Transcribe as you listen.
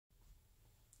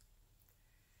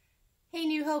Hey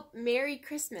New Hope, Merry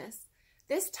Christmas!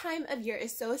 This time of year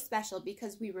is so special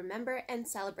because we remember and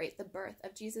celebrate the birth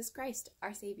of Jesus Christ,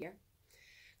 our Savior.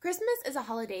 Christmas is a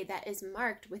holiday that is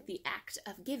marked with the act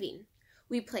of giving.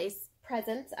 We place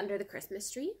presents under the Christmas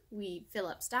tree, we fill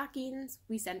up stockings,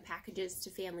 we send packages to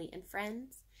family and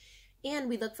friends, and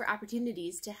we look for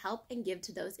opportunities to help and give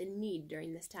to those in need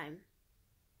during this time.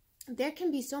 There can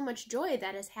be so much joy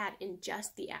that is had in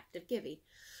just the act of giving.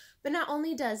 But not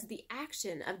only does the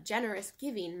action of generous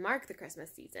giving mark the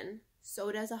Christmas season,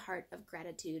 so does a heart of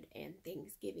gratitude and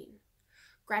thanksgiving.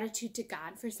 Gratitude to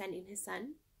God for sending His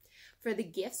Son, for the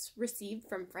gifts received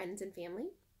from friends and family,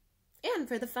 and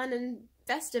for the fun and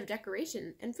festive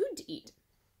decoration and food to eat.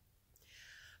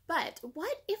 But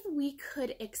what if we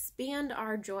could expand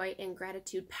our joy and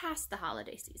gratitude past the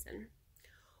holiday season?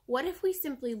 What if we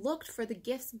simply looked for the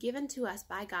gifts given to us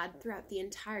by God throughout the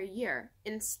entire year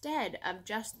instead of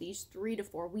just these 3 to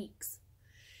 4 weeks?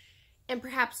 And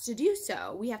perhaps to do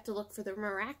so, we have to look for the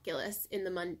miraculous in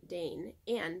the mundane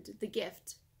and the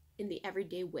gift in the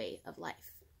everyday way of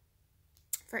life.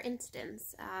 For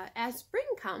instance, as spring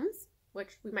comes,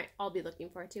 which we might all be looking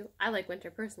forward to, I like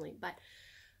winter personally, but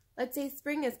let's say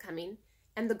spring is coming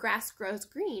and the grass grows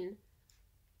green.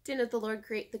 Didn't the Lord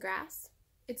create the grass?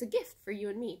 It's a gift for you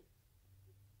and me.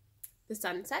 The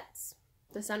sun sets,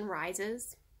 the sun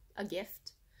rises, a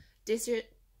gift. Dishes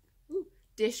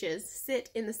sit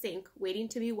in the sink waiting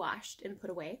to be washed and put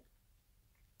away.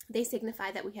 They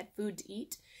signify that we had food to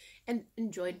eat and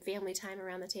enjoyed family time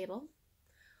around the table.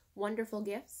 Wonderful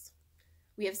gifts.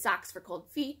 We have socks for cold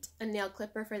feet, a nail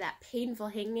clipper for that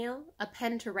painful hangnail, a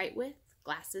pen to write with,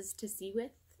 glasses to see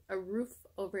with, a roof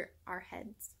over our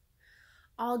heads.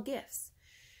 All gifts.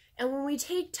 And when we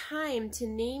take time to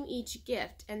name each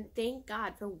gift and thank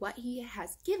God for what He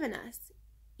has given us,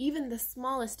 even the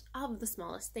smallest of the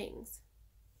smallest things,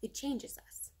 it changes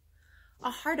us. A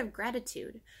heart of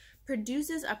gratitude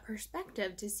produces a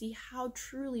perspective to see how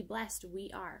truly blessed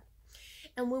we are.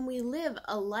 And when we live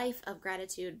a life of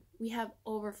gratitude, we have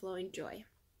overflowing joy.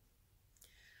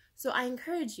 So I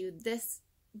encourage you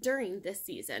during this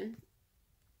season,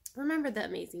 remember the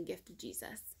amazing gift of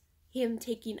Jesus. Him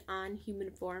taking on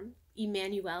human form,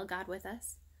 Emmanuel, God with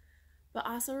us. But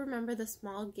also remember the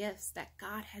small gifts that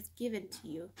God has given to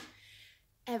you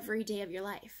every day of your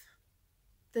life.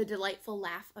 The delightful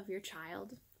laugh of your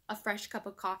child, a fresh cup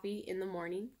of coffee in the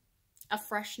morning, a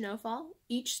fresh snowfall,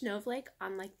 each snowflake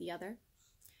unlike the other,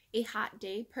 a hot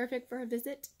day perfect for a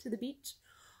visit to the beach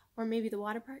or maybe the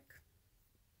water park.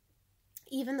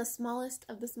 Even the smallest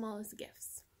of the smallest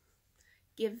gifts.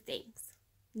 Give thanks.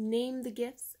 Name the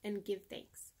gifts and give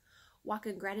thanks. Walk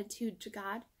in gratitude to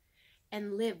God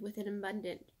and live with an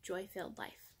abundant, joy-filled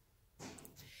life.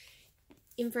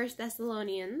 In 1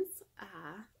 Thessalonians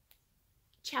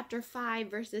chapter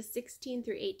 5, verses 16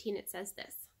 through 18, it says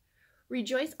this: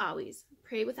 Rejoice always,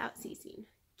 pray without ceasing,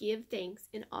 give thanks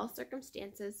in all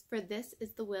circumstances, for this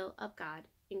is the will of God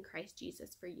in Christ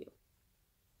Jesus for you.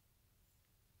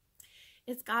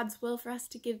 It's God's will for us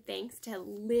to give thanks, to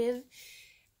live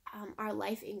our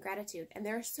life in gratitude. And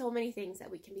there are so many things that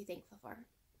we can be thankful for.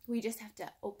 We just have to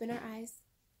open our eyes,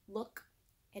 look,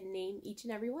 and name each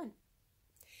and every one.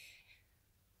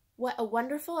 What a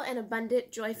wonderful and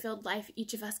abundant, joy-filled life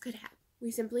each of us could have.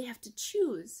 We simply have to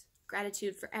choose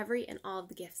gratitude for every and all of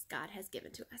the gifts God has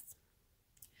given to us.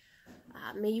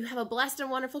 May you have a blessed and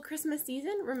wonderful Christmas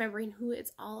season, remembering who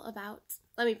it's all about.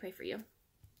 Let me pray for you.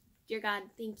 Dear God,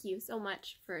 thank you so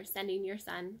much for sending your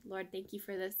Son. Lord, thank you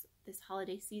for this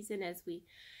holiday season as we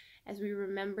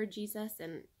remember Jesus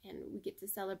and we get to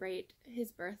celebrate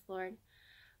His birth, Lord.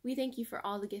 We thank you for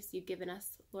all the gifts you've given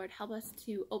us. Lord, help us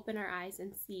to open our eyes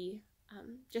and see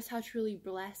just how truly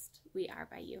blessed we are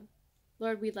by you.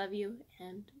 Lord, we love you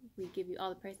and we give you all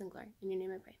the praise and glory. In your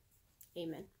name I pray.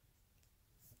 Amen.